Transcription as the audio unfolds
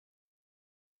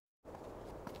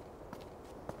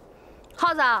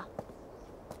耗子，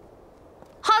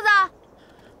耗子，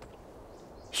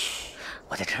嘘，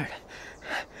我在这儿呢。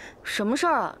什么事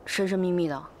儿啊？神神秘秘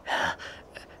的。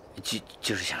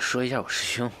就是想说一下我师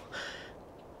兄。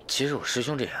其实我师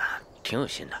兄这人啊，挺有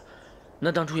心的。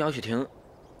那当初杨雪婷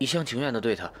一厢情愿的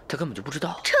对他，他根本就不知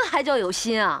道。这还叫有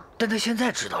心啊？但他现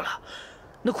在知道了，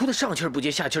那哭得上气儿不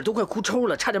接下气儿，都快哭抽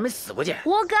了，差点没死过去。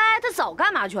活该，他早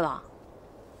干嘛去了？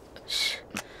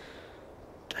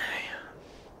哎呀，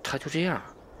他就这样，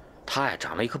他呀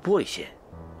长了一颗玻璃心，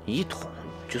一捅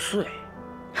就碎。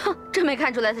哼，真没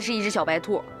看出来他是一只小白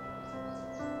兔。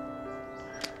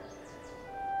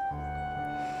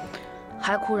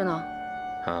还哭着呢？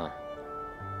啊，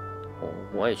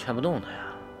我也劝不动他呀。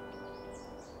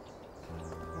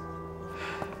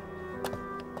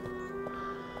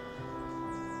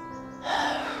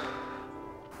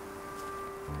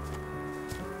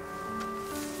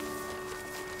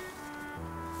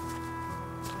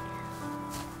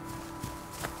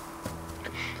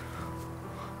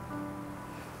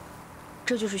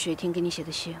这就是雪婷给你写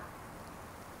的信。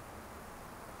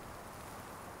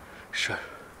是。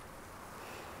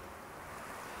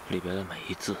里边的每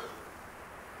一字、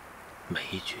每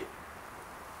一句，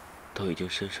都已经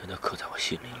深深地刻在我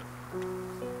心里了。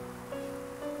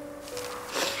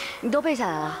你都背下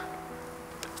来了？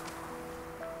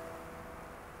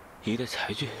一代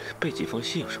才俊背几封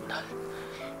信有什么难？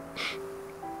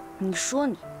你说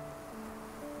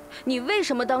你为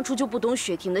什么当初就不懂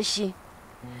雪婷的心？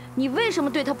你为什么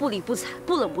对她不理不睬、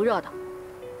不冷不热的？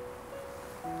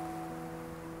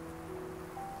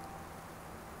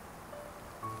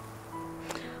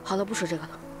好了，不说这个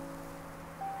了。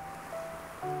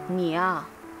你呀，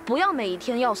不要每一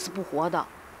天要死不活的，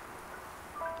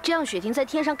这样雪婷在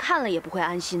天上看了也不会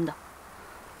安心的。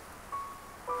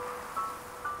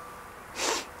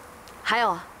还有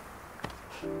啊，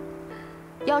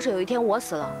要是有一天我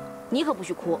死了，你可不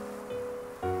许哭。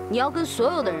你要跟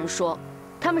所有的人说，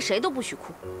他们谁都不许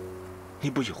哭。你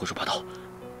不许胡说八道。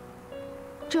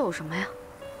这有什么呀？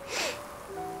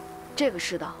这个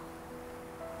世道，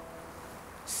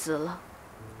死了，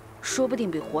说不定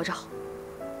比活着好。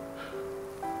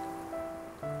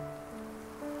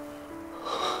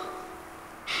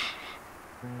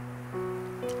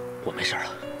我没事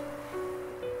了，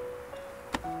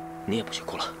你也不许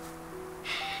哭了。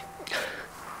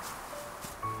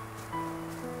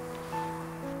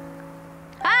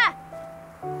哎，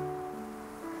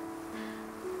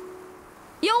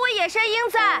有我野山鹰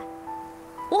在，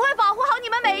我会保护好你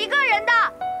们每一个人的。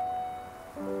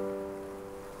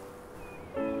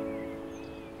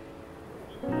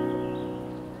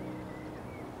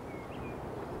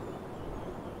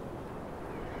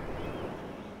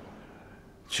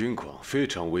情况非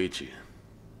常危急，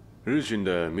日军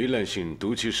的糜烂性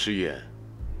毒气试验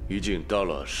已经到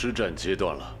了实战阶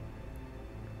段了。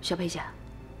小佩姐，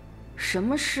什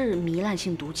么是糜烂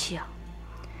性毒气啊？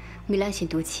糜烂性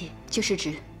毒气就是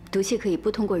指毒气可以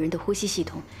不通过人的呼吸系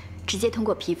统，直接通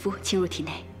过皮肤侵入体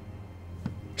内。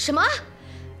什么？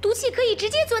毒气可以直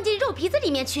接钻进肉皮子里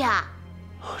面去啊？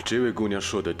这位姑娘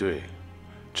说的对，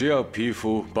只要皮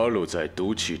肤暴露在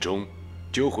毒气中，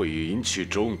就会引起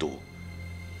中毒。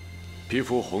皮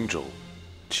肤红肿、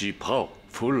起泡、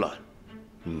腐烂。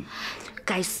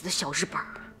该死的小日本儿！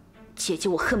姐姐，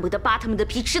我恨不得扒他们的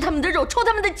皮，吃他们的肉，抽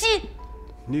他们的筋。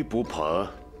你不怕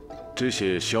这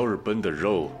些小日本的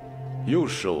肉又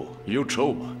瘦又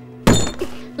臭吗？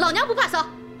老娘不怕骚，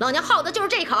老娘好的就是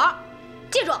这一口。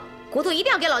记住，骨头一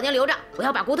定要给老娘留着，我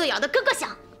要把骨头咬得咯咯响，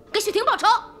给雪婷报仇。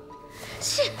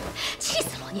是，气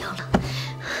死老娘了！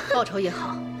报仇也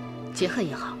好，解恨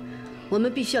也好，我们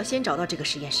必须要先找到这个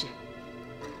实验室。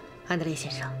安德烈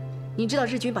先生，你知道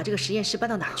日军把这个实验室搬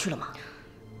到哪儿去了吗？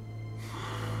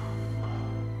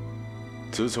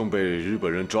自从被日本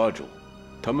人抓住，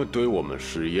他们对我们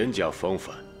是严加防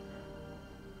范。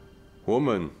我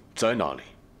们在哪里？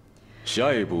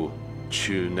下一步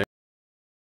去哪？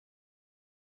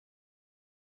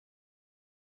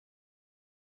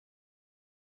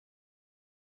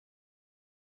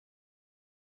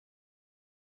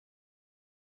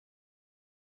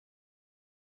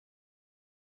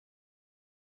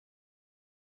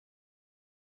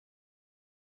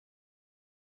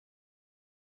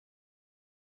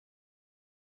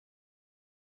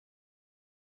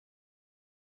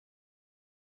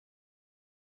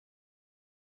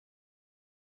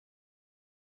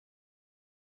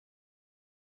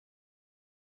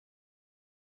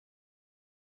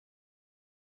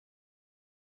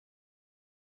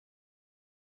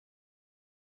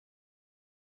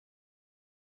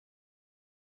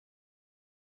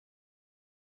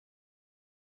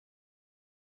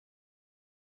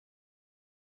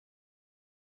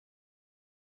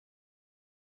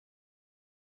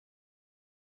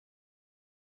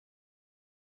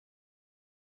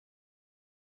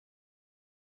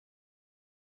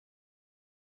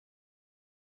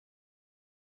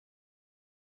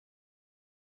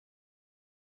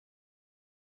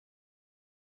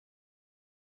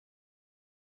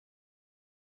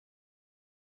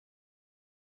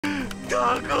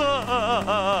大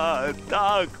哥，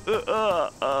大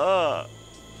哥，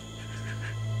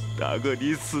大哥，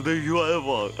你死的冤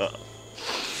枉啊！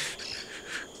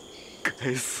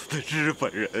该死的日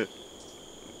本人！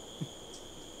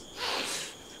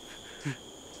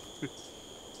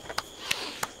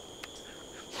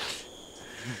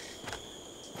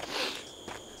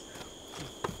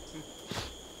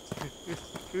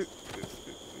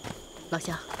老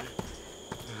乡，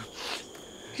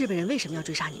日本人为什么要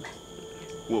追杀你们？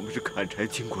我们是砍柴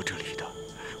经过这里的，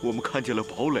我们看见了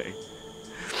堡垒，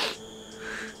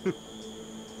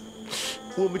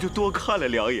我们就多看了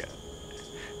2眼，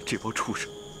这帮畜生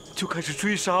就开始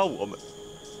追杀我们。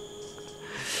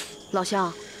老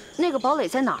乡，那个堡垒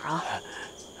在哪儿啊？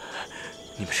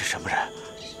你们是什么人？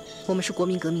我们是国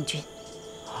民革命军。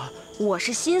我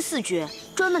是新四军，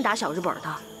专门打小日本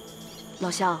的。老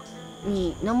乡，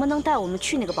你能不能带我们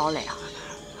去那个堡垒啊？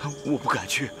我不敢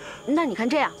去。那你看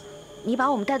这样，你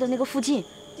把我们带到那个附近，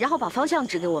然后把方向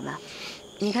指给我们。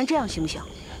你看这样行不行？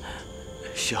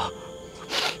行。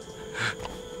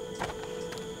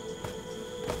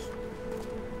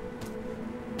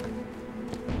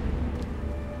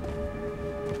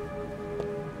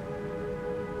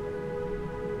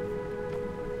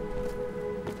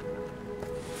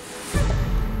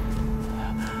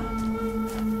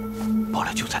堡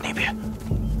垒就在那边，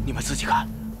你们自己看，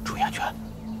注意安全。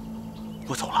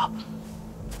我走了。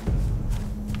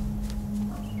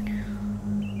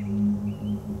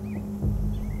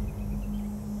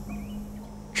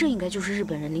这应该就是日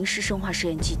本人临时生化实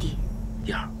验基地。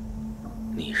燕儿，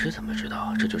你是怎么知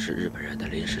道这就是日本人的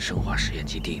临时生化实验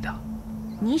基地的？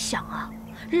你想啊，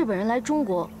日本人来中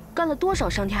国干了多少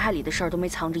伤天害理的事儿都没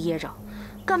藏着掖着，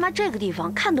干嘛这个地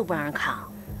方看都不让人看啊？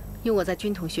用我在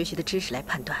军统学习的知识来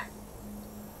判断，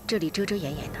这里遮遮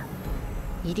掩掩的，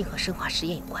一定和生化实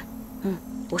验有关。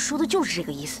我说的就是这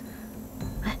个意思。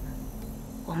哎，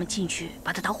我们进去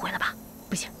把它捣毁了吧？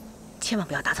不行，千万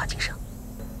不要打草惊蛇。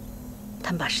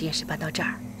他们把实验室搬到这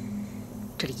儿，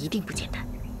这里一定不简单。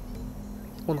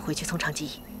我们回去从长计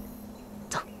议。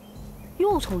走。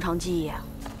又从长计议？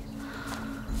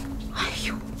哎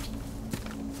呦！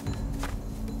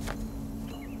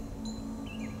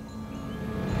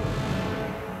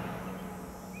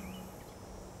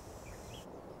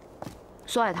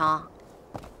苏海棠，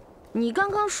你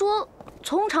刚刚说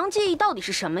从长计议到底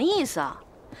是什么意思啊？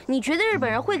你觉得日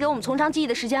本人会给我们从长计议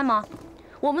的时间吗？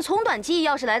我们从短计议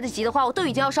要是来得及的话，我都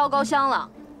已经要烧高香了。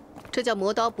这叫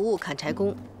磨刀不误砍柴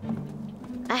工。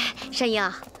哎，山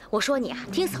鹰，我说你啊，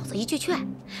听嫂子一句劝，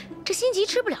这心急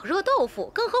吃不了热豆腐，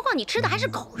更何况你吃的还是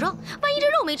狗肉，万一这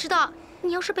肉没吃到，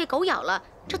你要是被狗咬了，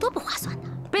这多不划算呢。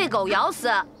被狗咬死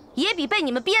也比被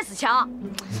你们憋死强。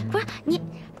不是你，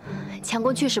强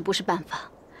攻确实不是办法，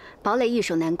堡垒易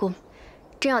守难攻，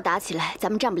真要打起来，咱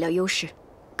们占不了优势。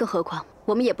更何况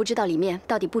我们也不知道里面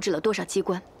到底布置了多少机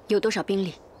关。有多少兵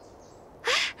力？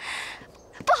哎，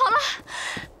不好了，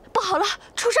不好了，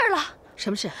出事儿了！什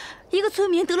么事？一个村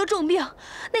民得了重病，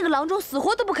那个郎中死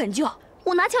活都不肯救，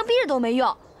我拿枪逼着都没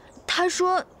用。他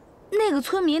说，那个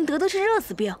村民得的是热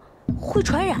死病，会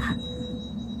传染。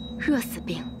热死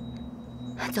病，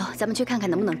走，咱们去看看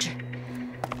能不能治。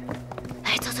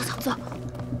哎，走走走走。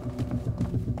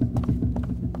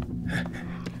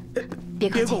别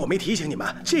怪我没提醒你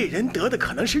们，这人得的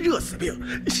可能是热死病，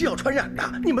是要传染的，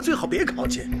你们最好别靠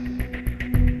近。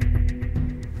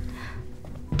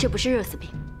这不是热死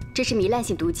病，这是糜烂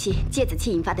性毒气芥子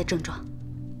气引发的症状。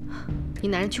你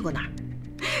男人去过哪儿？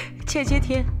前些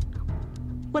天，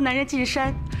我男人进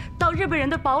山，到日本人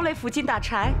的堡垒附近打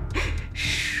柴，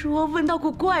说闻到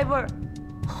股怪味儿，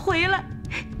回来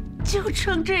就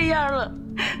成这样了。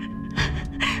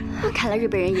看来日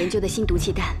本人研究的新毒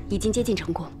气弹已经接近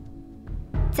成功。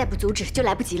再不阻止就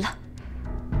来不及了。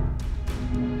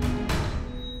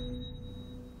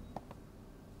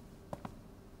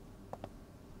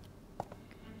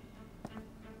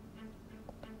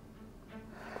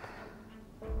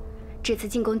这次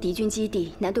进攻敌军基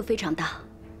地难度非常大，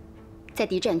在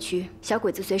敌占区，小鬼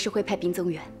子随时会派兵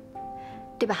增援，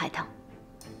对吧，海棠？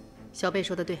小贝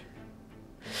说的对。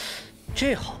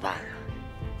这好办啊，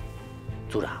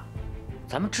组长，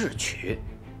咱们智取，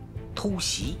偷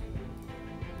袭。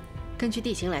根据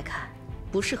地形来看，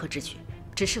不适合智取，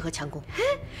只适合强攻。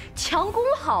强攻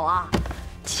好啊，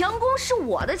强攻是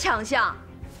我的强项。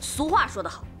俗话说得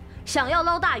好，想要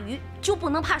捞大鱼就不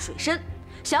能怕水深，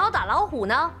想要打老虎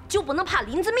呢就不能怕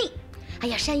林子密。哎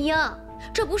呀，山鹰，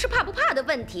这不是怕不怕的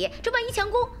问题，这万一强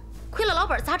攻亏了老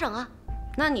本咋整啊？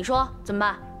那你说怎么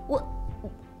办？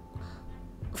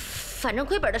反正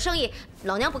亏本的生意，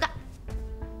老娘不干。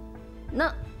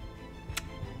那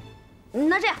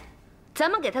这样。咱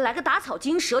们给他来个打草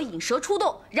惊蛇，引蛇出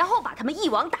洞，然后把他们一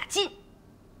网打尽。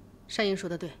山鹰说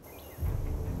的对。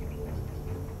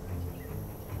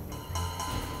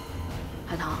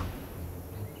海棠，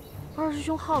二师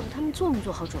兄耗子他们做没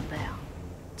做好准备啊？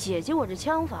姐姐我这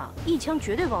枪法一枪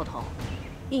绝对爆头，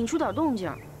引出点动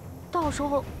静，到时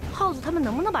候耗子他们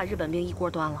能不能把日本兵一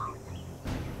锅端了？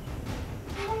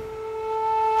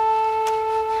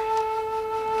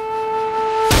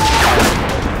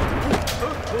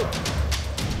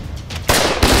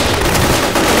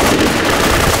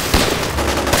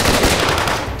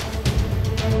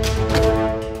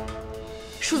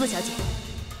梳子小姐，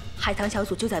海棠小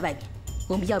组就在外面，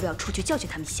我们要不要出去教训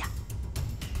他们一下？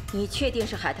你确定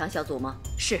是海棠小组吗？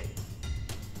是。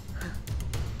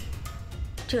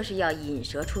这是要引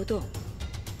蛇出洞，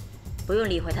不用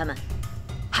理会他们。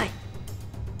嗨。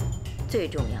最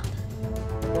重要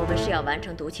的，我们是要完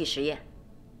成毒气实验。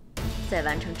在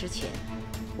完成之前，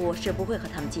我是不会和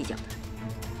他们计较的。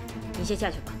你先下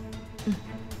去吧。嗯。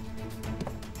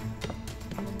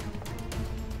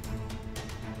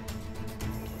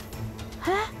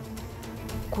哎，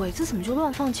鬼子怎么就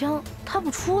乱放枪？他不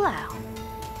出来啊？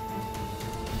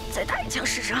再打一枪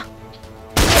试试。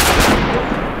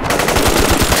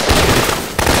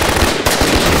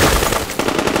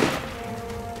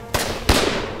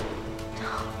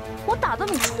我打到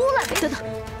你出来呗！等等，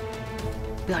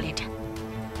不要恋战，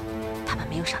他们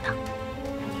没有上当，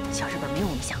小日本没有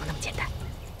我们想的那么简单。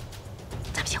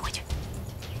咱们先回去。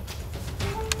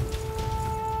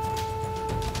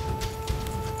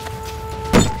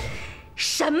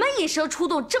什么引蛇出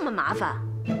洞这么麻烦？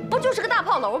不就是个大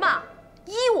炮楼吗？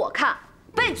依我看，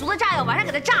备足了炸药，晚上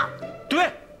给它炸了。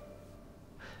对，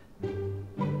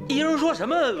医生说什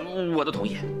么我都同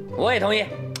意，我也同意。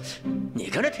你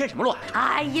跟这添什么乱？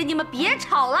哎呀，你们别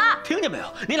吵了！听见没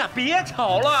有？你俩别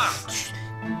吵了。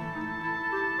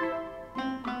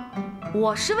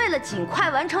我是为了尽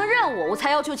快完成任务，我才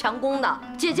要求强攻的。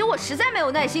姐姐，我实在没有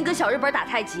耐心跟小日本打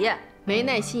太极。没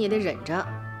耐心也得忍着，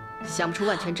想不出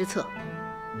万全之策，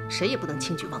谁也不能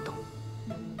轻举妄动。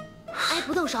哎，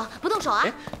不动手，不动手啊！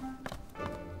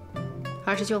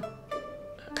二师兄，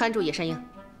看住野山鹰。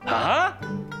啊！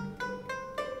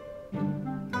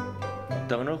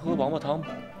等着喝王八汤吧。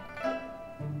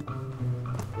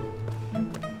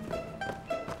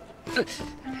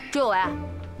朱有为，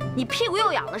你屁股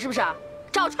又痒了是不是？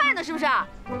找踹呢是不是？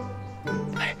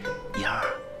哎，燕儿，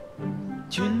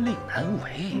军令难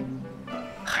违，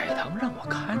海棠让我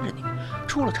看着你，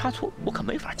出了差错我可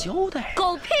没法交代。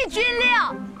狗屁军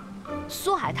令！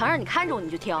苏海棠让你看着我你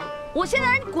就听，我现在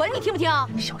让你滚，你听不听？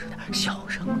小声点，小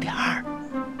声点儿。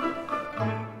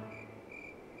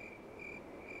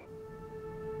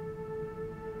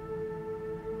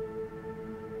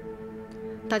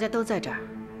大家都在这儿，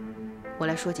我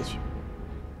来说几句。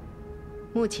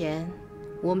目前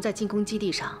我们在进攻基地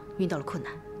上遇到了困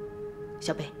难。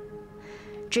小贝，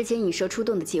之前引蛇出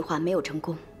洞的计划没有成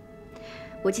功，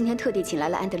我今天特地请来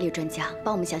了安德烈专家，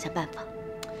帮我们想想办法。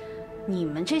你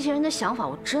们这些人的想法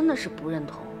我真的是不认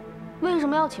同。为什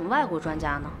么要请外国专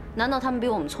家呢？难道他们比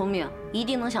我们聪明，一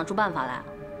定能想出办法来？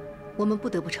我们不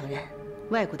得不承认，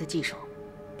外国的技术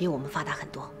比我们发达很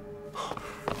多。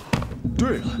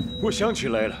对了，我想起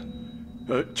来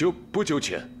了，就不久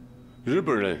前，日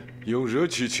本人用热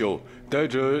气球带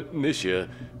着那些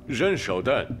燃烧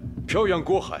弹漂洋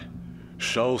过海，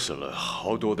烧死了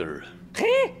好多的人。嘿，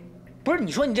不是，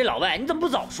你说你这老外，你怎么不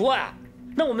早说啊？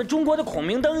那我们中国的孔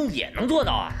明灯也能做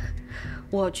到啊？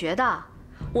我觉得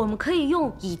我们可以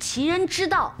用以其人之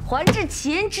道还治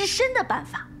其人之身的办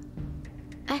法。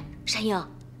哎，山鹰，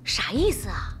啥意思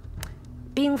啊？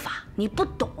兵法你不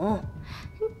懂。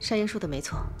山鹰说的没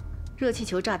错，热气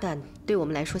球炸弹对我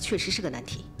们来说确实是个难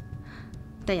题。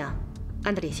丹阳，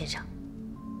安德烈先生，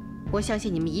我相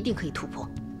信你们一定可以突破。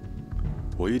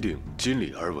我一定尽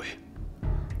力而为。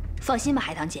放心吧，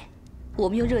海棠姐，我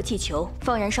们用热气球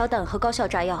放燃烧弹和高效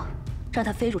炸药，让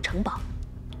它飞入城堡。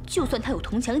就算它有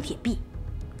铜墙铁壁，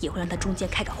也会让它中间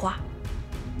开个花。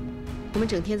我们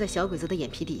整天在小鬼子的眼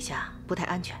皮底下，不太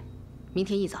安全。明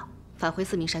天一早返回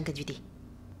四明山根据地。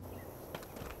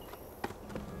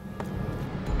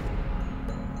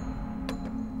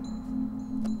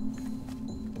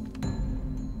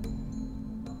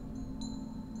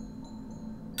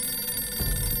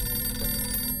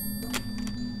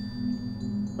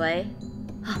喂，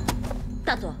啊，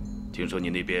大佐，听说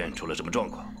你那边出了什么状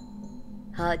况？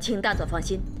请大佐放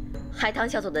心，海棠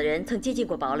小组的人曾接近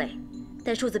过堡垒，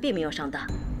但数字并没有上当。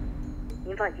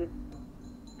您放心，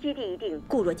基地一定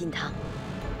固若金汤。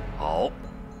好，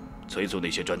催促那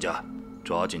些专家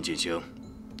抓紧进行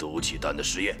毒气弹的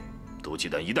实验。毒气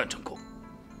弹一旦成功，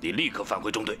你立刻返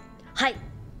回中队。嗨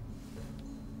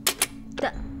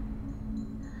的。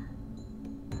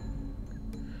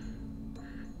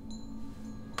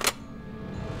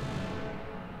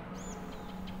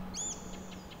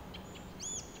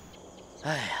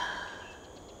哎呀，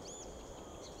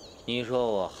你说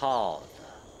我耗子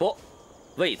不，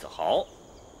魏子豪，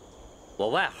我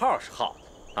外号是耗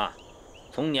子啊，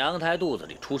从娘胎肚子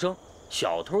里出生，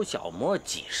小偷小摸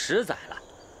几十载了，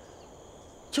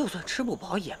就算吃不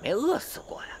饱也没饿死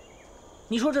过呀。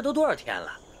你说这都多少天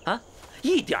了啊，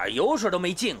一点油水都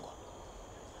没进过。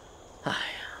哎呀，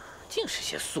净是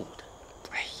些素的。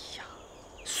哎呀，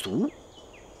俗，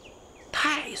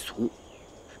太俗。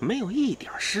 没有一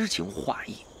点诗情画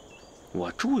意，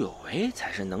我朱有为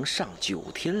才是能上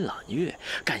9天揽月，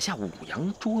赶下5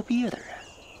洋捉鳖的人。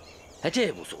哎，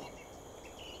这不俗，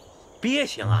鳖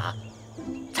行啊，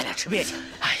咱俩吃鳖去。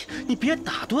哎，你别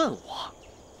打断我，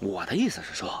我的意思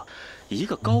是说，一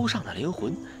个高尚的灵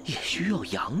魂也需要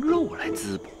羊肉来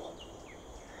滋补。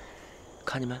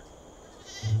看见没？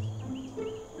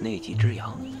那几只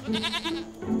羊，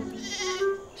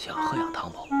想喝羊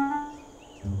汤不？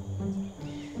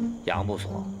 羊不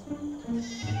俗，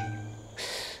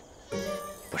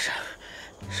不是，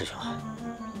师兄啊，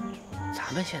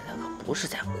咱们现在可不是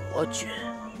在国军，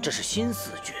这是新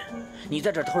四军，你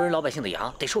在这儿偷人老百姓的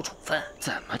羊，得受处分。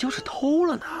怎么就是偷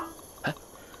了呢？哎，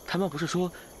他们不是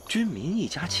说军民一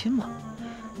家亲吗？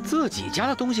自己家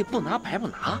的东西不拿白不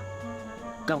拿，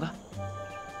干不干？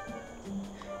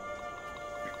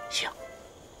行，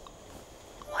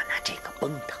我拿这个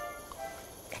崩他。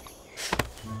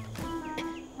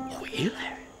 回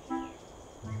来，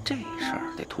这事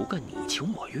儿得图个你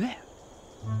情我愿。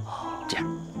哦，这样，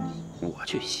我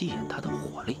去吸引他的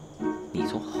火力，你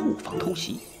从后方偷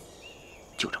袭，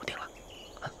就这么定了。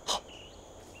啊，好。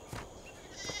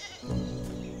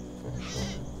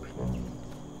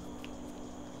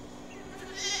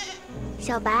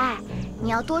小白，你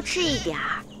要多吃一点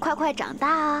儿，快快长大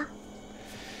啊！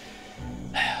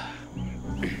哎呀，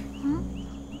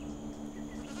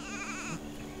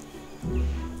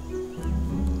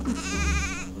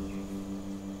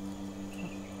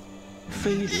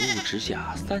飞流直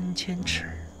下3000尺，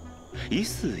疑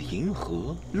似银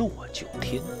河落9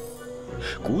天。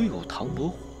古有唐伯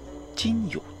虎，今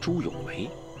有朱有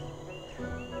为。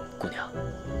姑娘，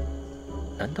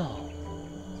难道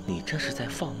你这是在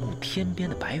放牧天边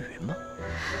的白云吗？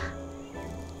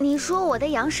你说我的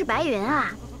羊是白云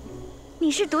啊？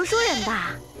你是读书人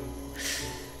吧？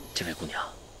这位姑娘，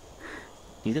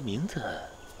你的名字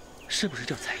是不是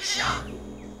叫彩霞？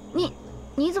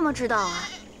你怎么知道啊？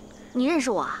你认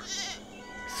识我啊？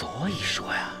所以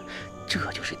说呀，这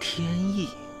就是天意。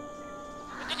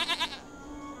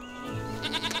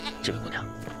这位姑娘，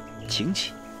请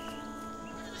起。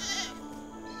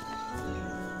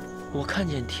我看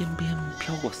见天边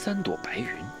飘过3朵白云，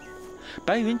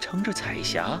白云乘着彩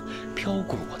霞飘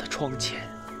过我的窗前，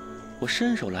我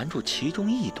伸手拦住其中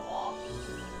1朵，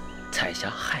彩霞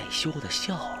害羞地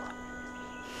笑了。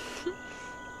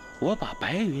我把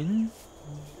白云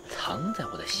藏在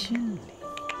我的心里。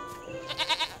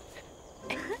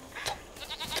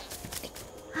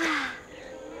啊，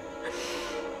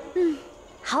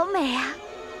好美啊！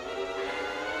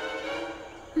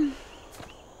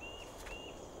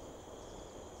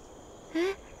哎，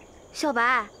小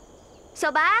白，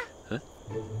小白，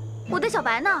我的小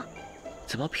白呢？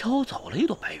怎么飘走了1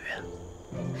朵白云？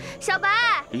小白，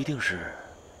一定是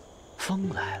风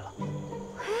来了，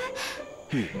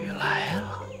雨来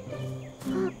了。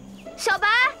小白，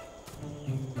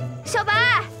小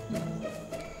白，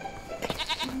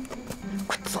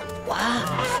快走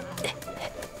啊！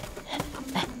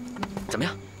怎么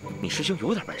样？你师兄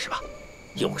有点本事吧？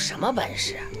有什么本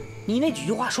事啊？你那几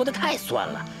句话说的太酸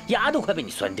了，牙都快被你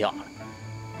酸掉了。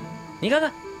你看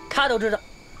看，他都知道。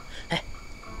哎，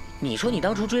你说你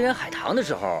当初追人海棠的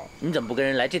时候，你怎么不跟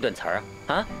人来这段词儿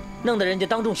啊？啊，弄得人家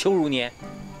当众羞辱你。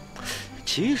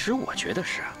其实我觉得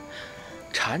是啊，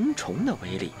馋虫的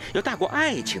威力要大过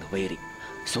爱情的威力，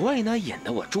所以呢，引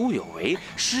得我朱有为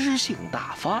诗性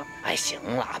大发。哎，行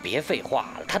了，别废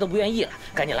话了，他都不愿意了，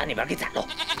赶紧来那边给宰喽！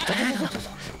走，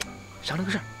商量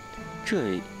个事儿，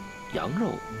这羊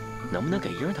肉能不能给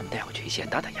英儿他们带回去先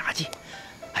打打牙祭？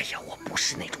哎呀，我不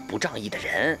是那种不仗义的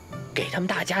人，给他们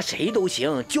大家谁都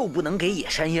行，就不能给野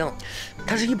山鹰。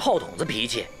他是一炮筒子脾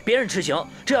气，别人吃行，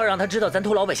这要让他知道咱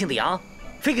偷老百姓的羊，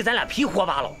非给咱俩皮活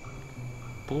罢喽。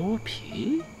剥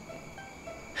皮，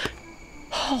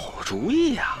好主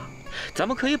意呀！咱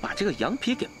们可以把这个羊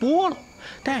皮给剥了，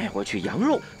带回去羊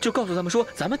肉就告诉他们说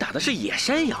咱们打的是野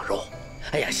山羊肉。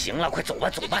哎呀，行了，快走吧，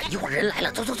走吧，一会儿人来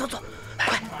了，走，快走！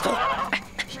哎。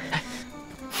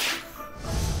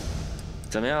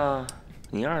怎么样？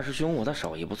你二师兄我的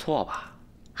手艺不错吧？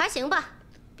还行吧，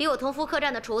比我同福客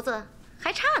栈的厨子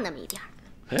还差那么一点儿。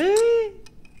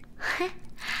哎，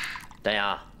丹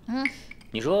阳，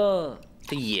你说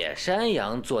这野山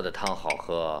羊做的汤好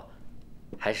喝，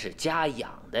还是家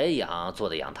养的羊做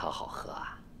的羊汤好喝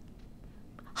啊？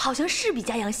好像是比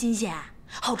家羊新鲜，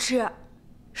好吃，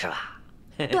是吧？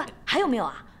对，还有没有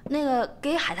啊？那个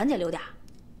给海棠姐留点。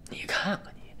你看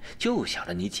看你，就想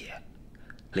着你姐，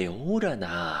留着呢，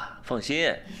放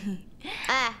心。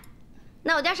哎，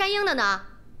那我家山鹰的呢？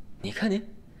你看你，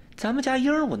咱们家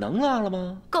鹰儿我能忘了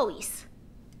吗？够意思。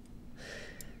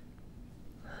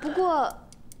不过，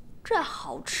这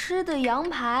好吃的羊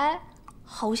排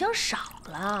好像少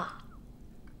了。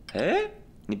哎，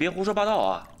你别胡说八道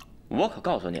啊！我可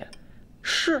告诉你，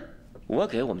是我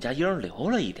给我们家鹰儿留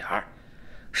了一点儿，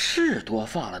是多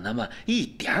放了那么一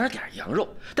点点羊肉，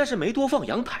但是没多放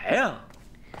羊排啊。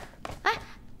哎，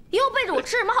又背着我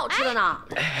吃什么好吃的呢？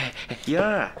哎，鹰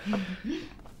儿，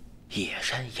野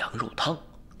山羊肉汤，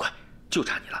快，就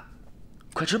差你了，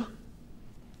快吃吧。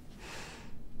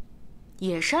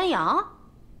野山羊？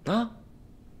啊？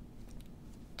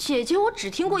姐姐，我只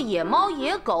听过野猫、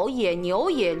野狗、野牛、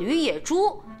野驴、野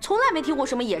猪，从来没听过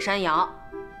什么野山羊。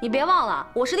你别忘了，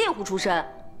我是猎户出身，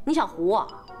你想唬我？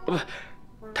不，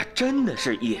它真的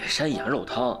是野山羊肉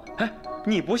汤。哎，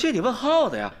你不信你问耗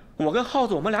子呀，我跟耗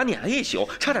子我们俩撵了一宿，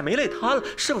差点没累瘫了，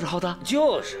是不是耗子？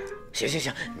就是。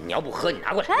行，你要不喝，你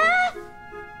拿过来。哎，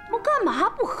我干嘛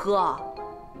不喝？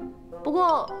不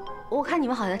过我看你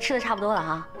们好像吃的差不多了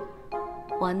哈，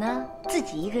我呢自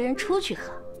己一个人出去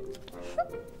喝。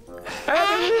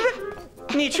哎，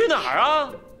你去哪儿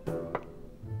啊？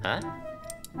啊？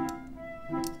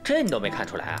这你都没看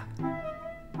出来啊？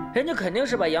人家肯定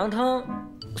是把羊汤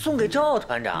送给赵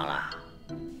团长了。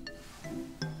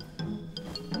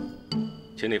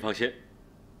请你放心，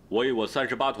我以我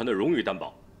38团的荣誉担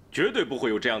保，绝对不会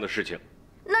有这样的事情。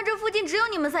那这附近只有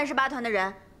你们38团的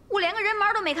人，我连个人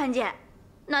毛都没看见，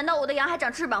难道我的羊还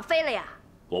长翅膀飞了呀？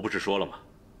我不是说了吗？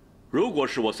如果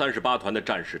是我38团的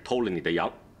战士偷了你的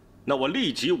羊，那我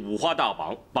立即五花大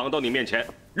绑，绑到你面前，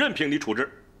任凭你处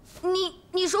置。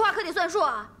你说话可得算数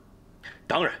啊！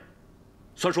当然，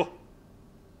算数。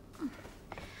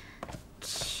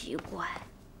奇怪，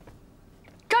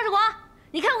赵志光，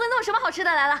你看我给你弄什么好吃的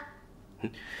来了？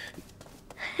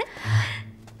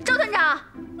赵团长，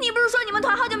你不是说你们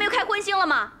团好久没有开荤腥了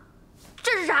吗？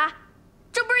这是啥？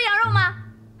这不是羊肉吗？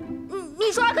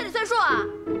你说话可得算数啊！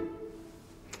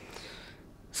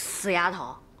死丫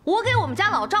头，我给我们家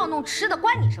老赵弄吃的，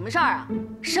关你什么事儿啊？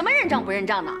什么认账不认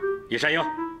账的？野山鹰，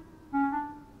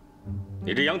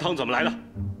你这羊汤怎么来的？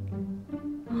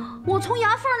我从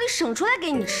牙缝里省出来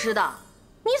给你吃的，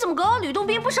你怎么搞吕洞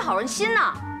宾不识好人心呢？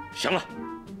行了，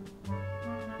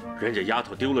人家丫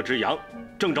头丢了只羊，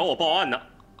正找我报案呢。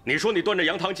你说你端着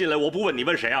羊汤进来，我不问你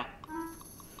问谁啊？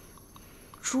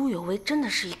朱有为真的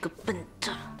是一个笨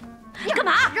蛋。你干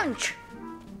嘛？让你吃。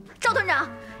赵团长，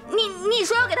你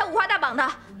说要给他五花大绑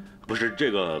的？不是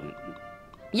这个，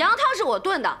羊汤是我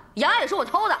炖的，羊也是我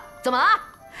偷的，怎么了？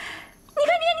你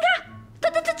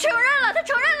看，他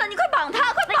承认了，你快绑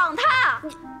他，快绑他！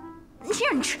你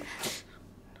让你吃。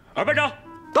二班长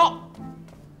到，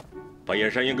把野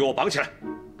山鹰给我绑起来，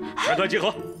全团集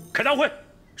合，开大会。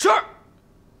是。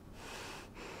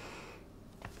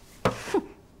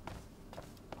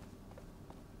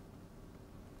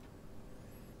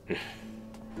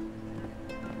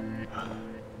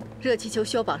热气球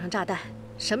需要绑上炸弹，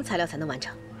什么材料才能完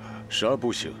成？啥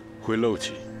不行，会漏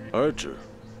气，而纸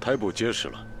太不结实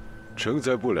了，承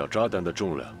载不了炸弹的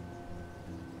重量。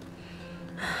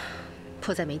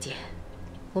迫在眉睫，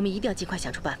我们一定要尽快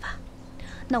想出办法。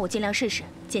那我尽量试试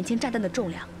减轻炸弹的重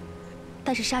量，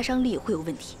但是杀伤力也会有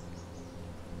问题。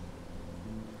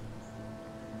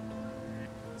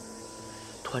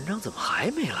团长怎么还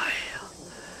没来呀？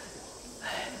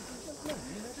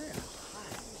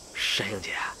山鹰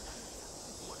姐，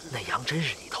那羊真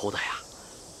是你偷的呀？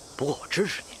不过我支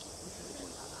持你，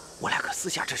我俩可私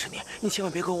下支持你，你千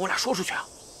万别跟我俩说出去啊！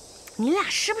你俩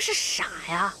是不是傻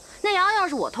呀？那羊要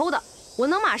是我偷的，我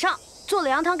能马上做了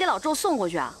羊汤给老周送过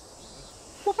去啊？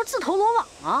我不是自投罗网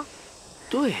吗？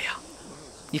对呀，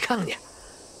你看看你，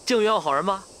靖宇要好人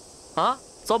吧？啊，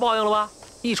遭报应了吧？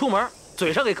一出门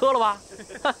嘴上给磕了吧？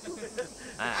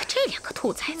哎，这两个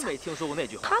兔崽子，没听说过那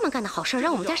句话？他们干的好事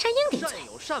让我们家山鹰顶罪，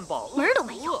门儿都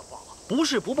没有。不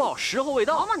是不报，时候未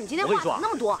到。毛毛，你今天话怎么那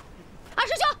么多？二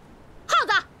师兄，耗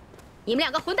子，你们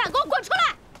两个混蛋，给我滚出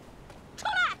来！出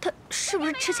来！他是不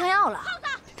是吃枪药了？耗子，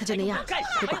他就那样，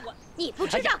别管。你不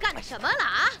知道干的什么了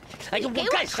啊？哎呀，我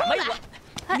干什么呀？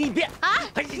你别啊！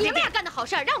你们俩干的好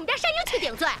事让我们家山鹰去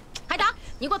顶罪，海棠，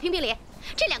你给我评评理，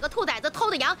这2个兔崽子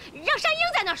偷的羊，让山鹰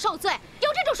在那儿受罪，有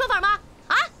这种说法吗？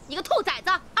啊，你个兔崽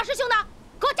子，二师兄呢？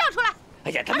给我叫出来！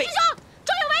哎呀，他二师兄，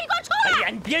周有为，你给我出来！哎呀，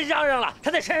你别嚷嚷了，他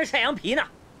在山上晒羊皮呢。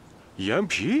羊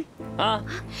皮？啊，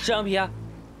是羊皮啊。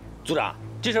组长，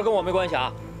这事儿跟我没关系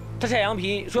啊。他晒羊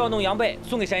皮，说要弄羊背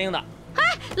送给山鹰的。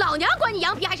哎，老娘管你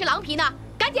羊皮还是狼皮呢？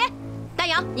赶紧，丹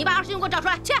阳，你把二师兄给我找出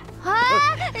来，去！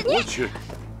我去。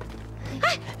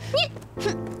哎，你，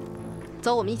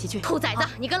走，我们一起去。兔崽子，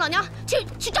你跟老娘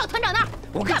去赵团长那儿。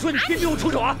我跟你说，你别逼我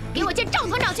出手啊！给我见赵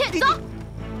团长去，走。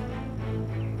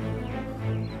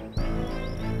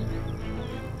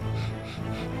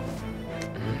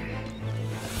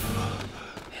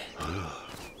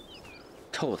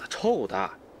臭的臭的，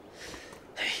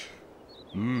哎，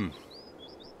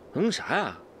啥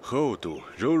呀？厚度、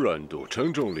柔软度、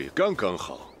承重力刚刚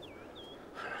好。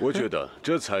我觉得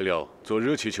这材料做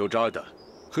热气球炸弹，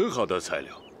很好的材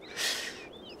料。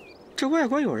这外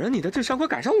国友人，你的智商快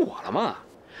赶上我了嘛！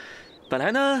本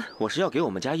来呢，我是要给我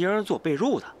们家婴儿做被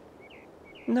褥的，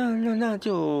那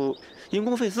就因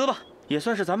公废私吧，也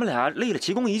算是咱们俩立了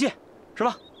奇功一件，是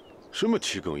吧？什么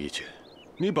奇功一件？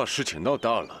你把事情闹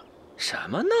大了。什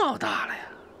么闹大了呀？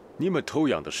你们偷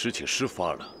羊的事情事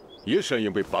发了，野山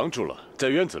鹰被绑住了，在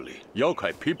院子里要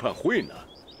开批判会呢。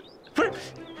不是，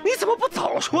你怎么不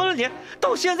早说了你？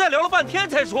到现在聊了半天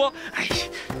才说。哎呀，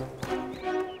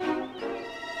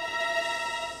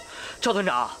赵团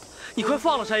长，你快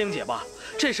放了山鹰姐吧，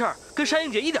这事儿跟山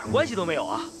鹰姐一点关系都没有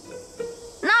啊。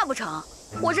那不成，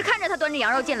我是看着他端着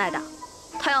羊肉进来的，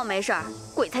他要没事儿，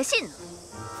鬼才信呢。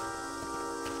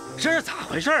这是咋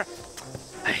回事？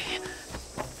哎呀，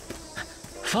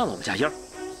放了我们家鹰儿，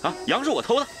啊，羊是我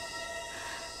偷的。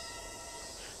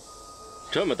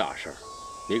这么大事儿，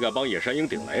你敢帮野山鹰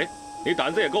顶雷？你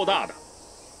胆子也够大的。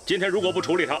今天如果不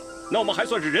处理他，那我们还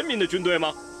算是人民的军队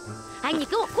吗？哎，你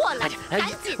给我过来，赶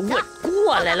紧的！我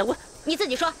过来了，你自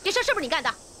己说，这事是不是你干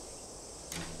的？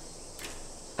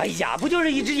哎呀，不就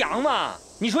是一只羊吗？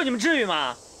你说你们至于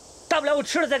吗？大不了我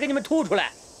吃了再给你们吐出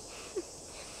来。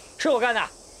是我干的。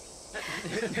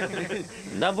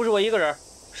但不是我一个人，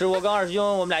是我跟二师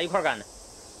兄我们俩一块干的。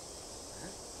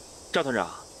赵团长，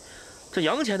这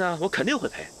羊钱呢，我肯定会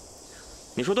赔。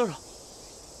你说多少？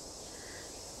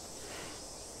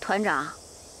团长，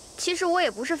其实我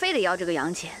也不是非得要这个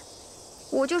羊钱，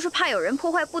我就是怕有人破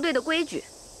坏部队的规矩，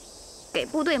给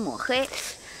部队抹黑。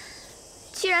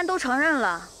既然都承认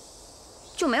了，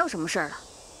就没有什么事儿了，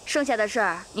剩下的事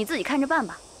儿你自己看着办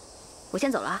吧。我先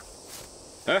走了啊。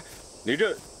哎，你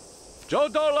这。找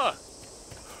到了！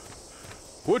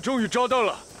我终于找到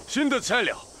了新的材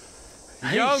料，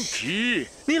羊皮。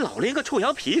你老拎个臭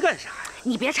羊皮干啥呀？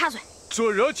你别插嘴。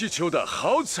做热气球的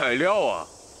好材料啊！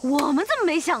我们怎么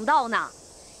没想到呢？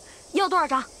要多少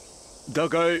张？大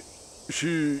概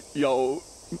需要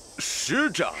10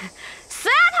张。死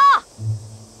丫头！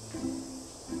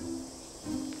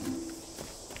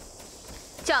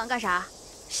叫俺干啥？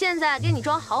现在给你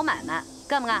装好买卖，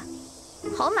干不干？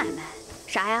好买卖。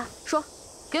啥呀？说，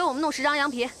给我们弄10张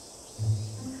羊皮。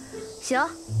行，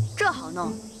这好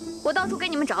弄，我到处给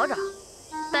你们找找。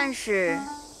但是，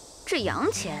这羊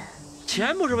钱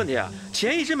不是问题啊，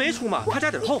钱一直没出嘛，他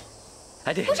家底儿厚。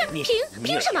哎，对，不是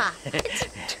凭什么？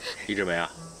易志梅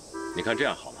啊，你看这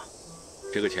样好吗？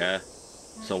这个钱，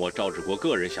算我赵志国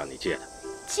个人向你借的。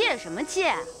借什么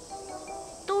借？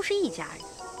都是一家人。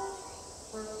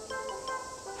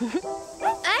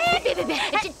哎，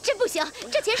别，这不行，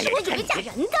这钱是我准备嫁人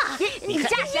的。你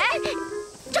嫁谁？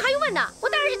这还用问呢？我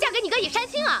当然是嫁给你个野山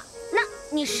青啊！那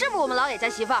你是不是我们老野家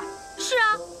媳妇儿？是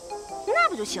啊，那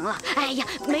不就行了？哎呀，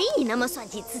没你那么算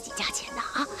计自己家钱的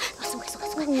啊！送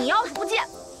给。你要是不借，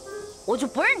我就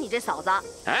不认你这嫂子。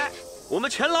哎，我们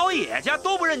全老野家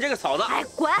都不认你这个嫂子。哎，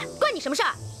滚！关你什么事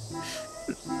儿？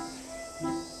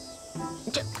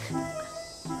这，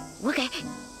我给。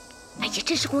哎呀，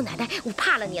真是姑奶奶，我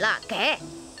怕了你了，给，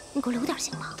你给我留点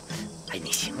行吗？哎，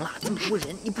你行了，这么多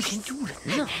人，你不嫌丢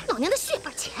人呢？老娘的血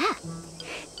本钱。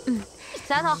死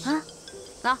丫头，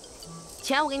那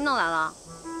钱我给你弄来了，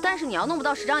但是你要弄不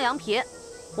到10张羊皮，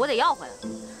我得要回来。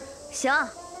行，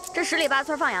这10里8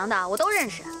村放羊的我都认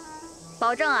识，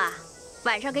保证啊，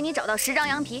晚上给你找到10张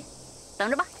羊皮，等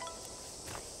着吧。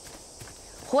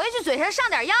回去嘴上上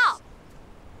点药。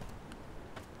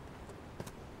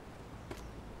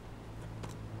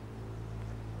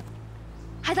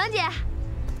海棠姐，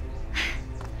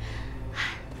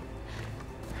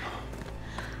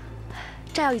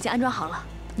炸药已经安装好了，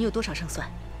你有多少胜算？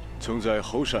从在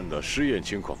后山的实验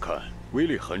情况看，威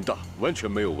力很大，完全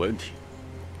没有问题。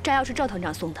炸药是赵团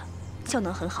长送的，效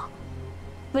能很好。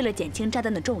为了减轻炸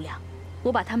弹的重量，我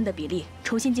把它们的比例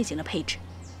重新进行了配置。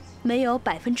没有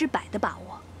100%的把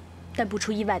握，但不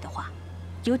出意外的话，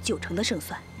有90%的胜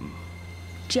算。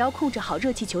只要控制好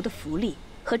热气球的浮力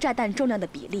和炸弹重量的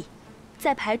比例，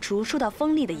再排除受到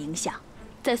风力的影响，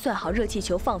再算好热气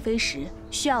球放飞时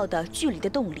需要的距离的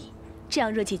动力，这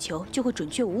样热气球就会准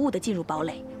确无误地进入堡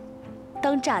垒。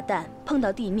当炸弹碰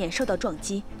到地面受到撞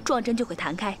击，撞针就会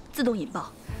弹开，自动引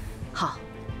爆。好，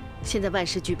现在万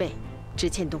事俱备，只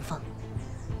欠东风。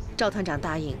赵团长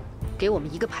答应给我们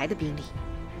1个排的兵力，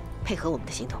配合我们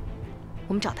的行动。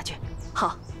我们找他去。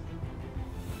好。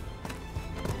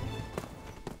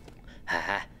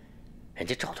哎，人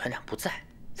家赵团长不在，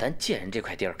咱借人这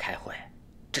块地儿开会，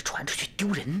这传出去丢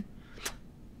人。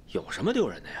有什么丢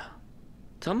人的呀？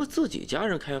咱们自己家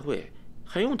人开会，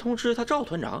还用通知他赵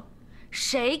团长？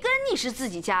谁跟你是自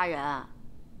己家人啊？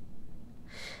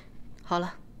好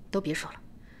了，都别说了。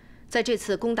在这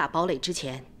次攻打堡垒之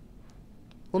前，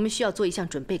我们需要做一项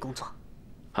准备工作。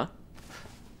啊？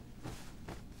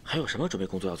还有什么准备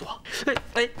工作要做？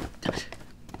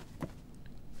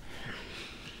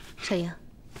山鹰，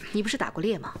你不是打过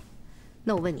猎吗？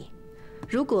那我问你，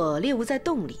如果猎物在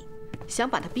洞里，想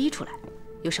把它逼出来，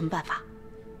有什么办法？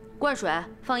灌水、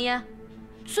放烟，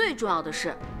最重要的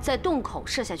是在洞口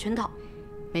设下圈套。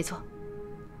没错，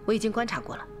我已经观察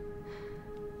过了。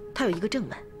它有一个正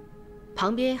门，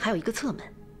旁边还有一个侧门，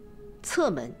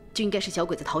侧门就应该是小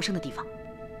鬼子逃生的地方。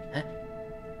哎，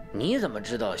你怎么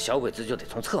知道小鬼子就得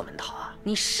从侧门逃啊？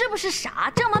你是不是傻？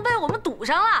正门被我们堵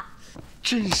上了。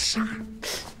真傻！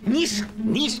你傻！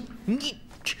你！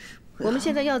我们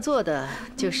现在要做的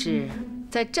就是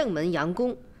在正门佯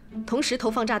攻，同时投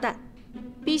放炸弹，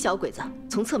逼小鬼子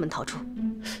从侧门逃出。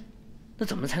那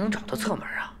怎么才能找到侧门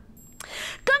啊？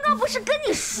刚刚不是跟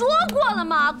你说过了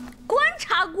吗？观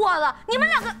察过了，你们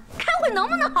2个开会能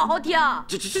不能好好听？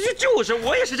就是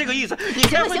我也是这个意思。你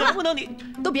开会能不能你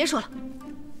都别说了，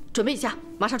准备一下，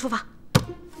马上出发。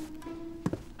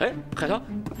哎，海涛，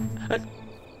哎。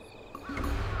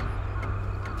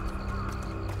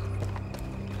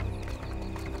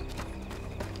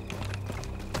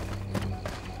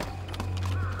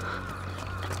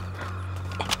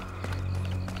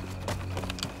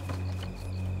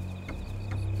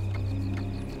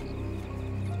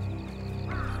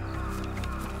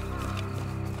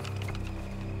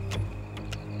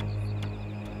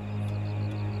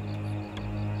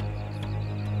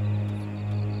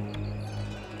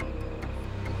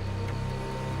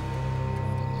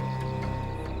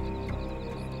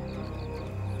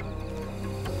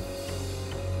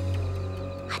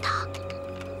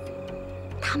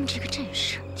他们这个阵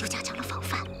势又加强了防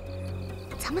范，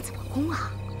咱们怎么攻啊？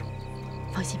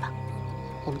放心吧，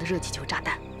我们的热气球炸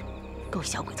弹够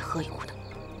小鬼子喝一壶的。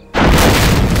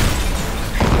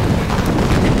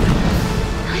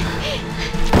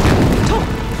冲！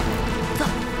走！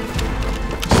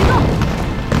行动！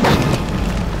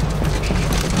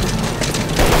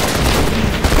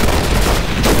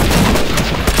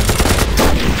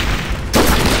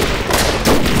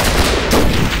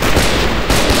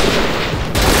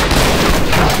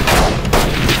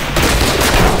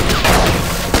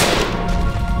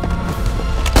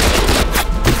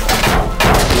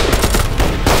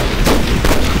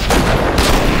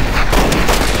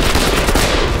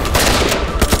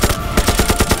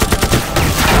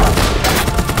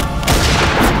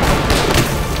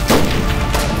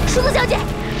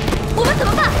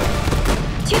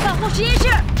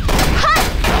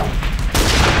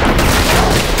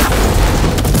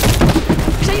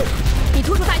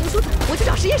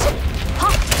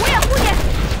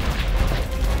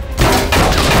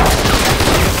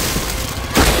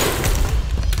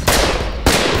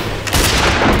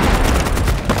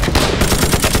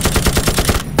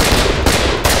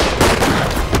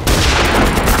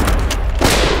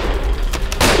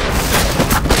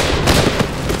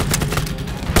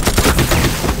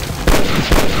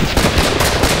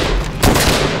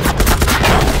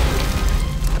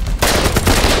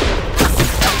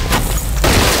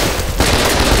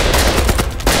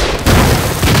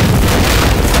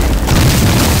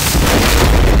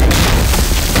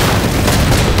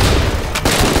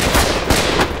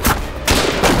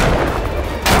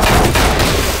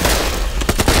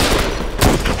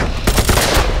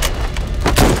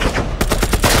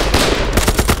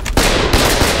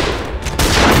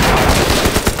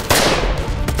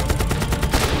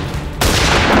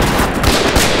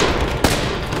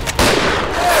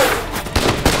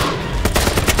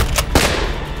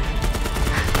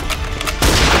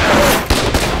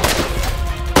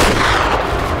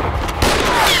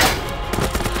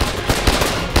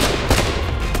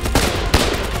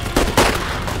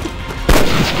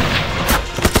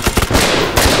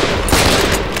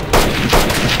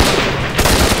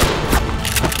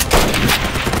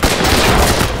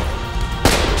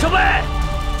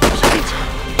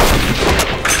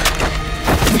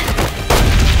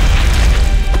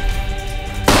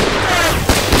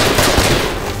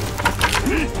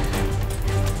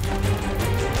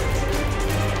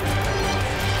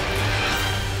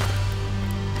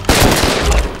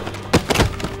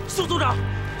长，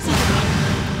辛苦你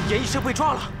了，严医生被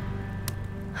抓了。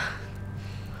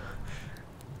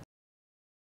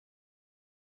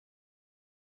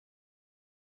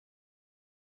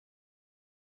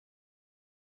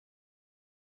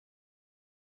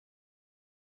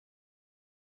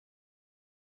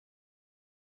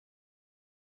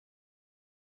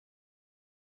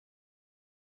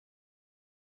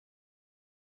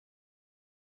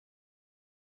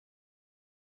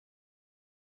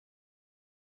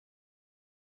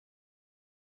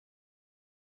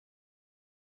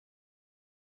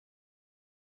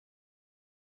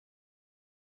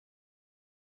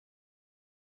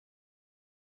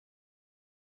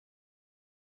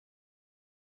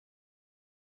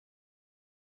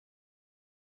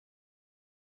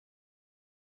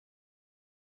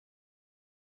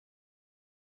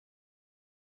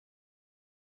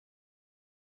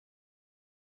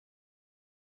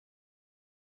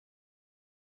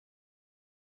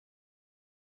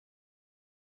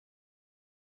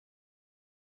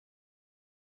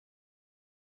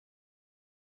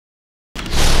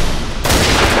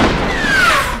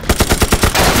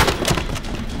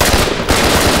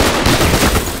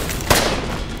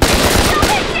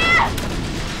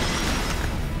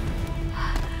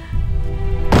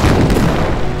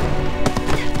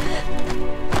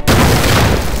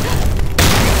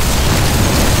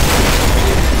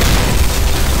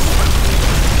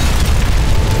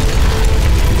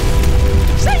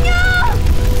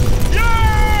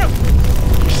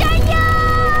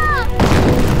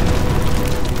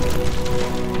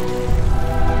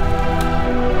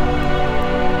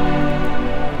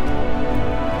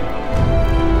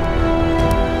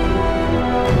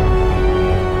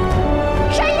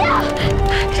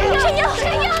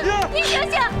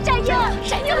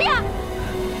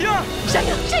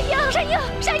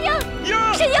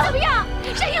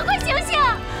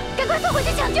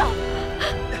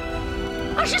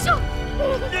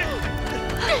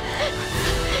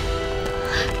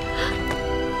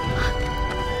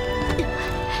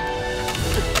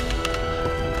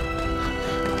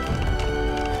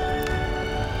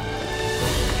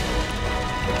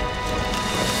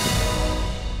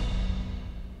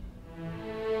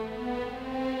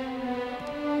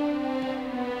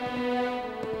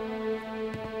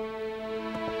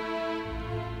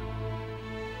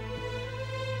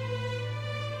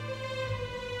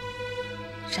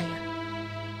山鹰，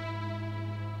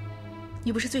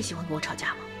你不是最喜欢跟我吵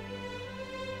架吗？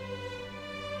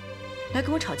来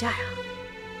跟我吵架呀，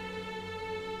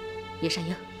叶山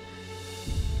鹰。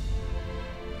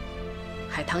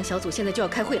海棠小组现在就要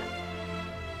开会了，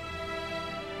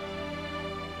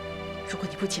如果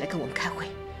你不起来跟我们开会，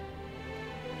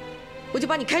我就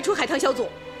把你开除海棠小组。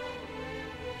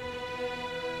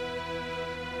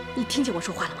你听见我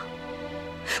说话了吗？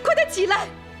快点起来！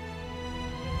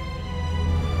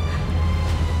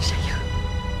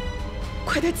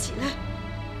 快点起来！